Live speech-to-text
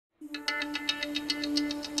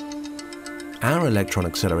Our electron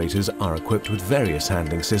accelerators are equipped with various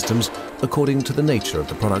handling systems according to the nature of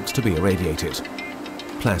the products to be irradiated.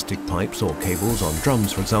 Plastic pipes or cables on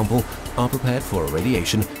drums, for example, are prepared for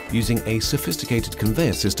irradiation using a sophisticated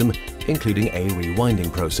conveyor system, including a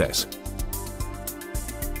rewinding process.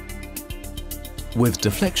 With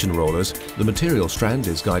deflection rollers, the material strand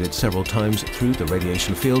is guided several times through the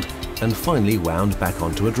radiation field and finally wound back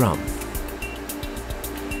onto a drum.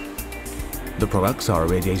 The products are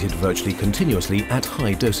irradiated virtually continuously at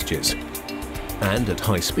high dosages and at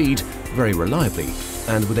high speed, very reliably,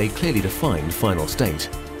 and with a clearly defined final state.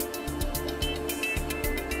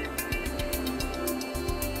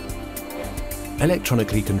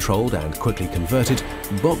 Electronically controlled and quickly converted,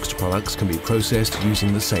 boxed products can be processed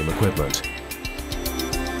using the same equipment.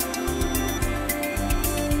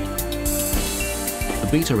 The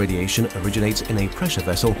beta radiation originates in a pressure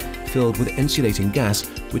vessel filled with insulating gas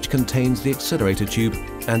which contains the accelerator tube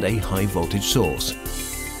and a high voltage source.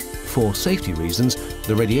 For safety reasons,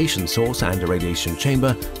 the radiation source and irradiation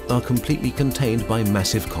chamber are completely contained by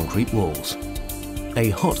massive concrete walls.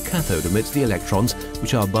 A hot cathode emits the electrons,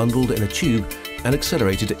 which are bundled in a tube and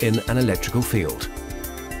accelerated in an electrical field.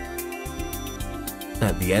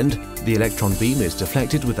 At the end, the electron beam is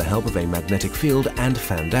deflected with the help of a magnetic field and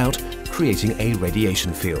fanned out, creating a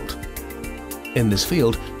radiation field. In this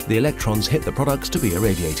field, the electrons hit the products to be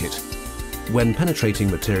irradiated. When penetrating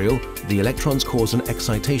material, the electrons cause an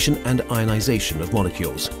excitation and ionization of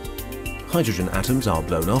molecules. Hydrogen atoms are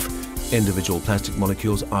blown off, individual plastic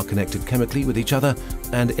molecules are connected chemically with each other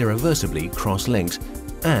and irreversibly cross-linked,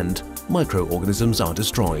 and microorganisms are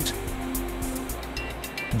destroyed.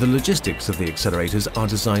 The logistics of the accelerators are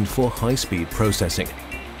designed for high-speed processing.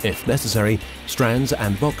 If necessary, strands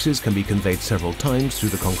and boxes can be conveyed several times through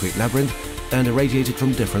the concrete labyrinth and irradiated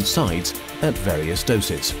from different sides at various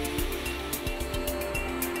doses.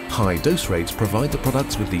 High dose rates provide the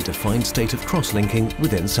products with the defined state of cross-linking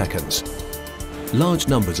within seconds. Large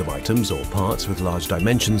numbers of items or parts with large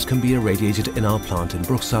dimensions can be irradiated in our plant in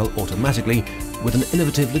Bruxelles automatically with an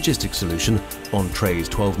innovative logistics solution on trays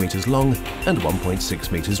 12 meters long and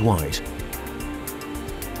 1.6 meters wide.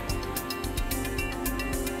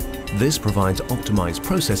 This provides optimized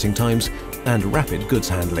processing times and rapid goods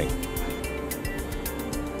handling.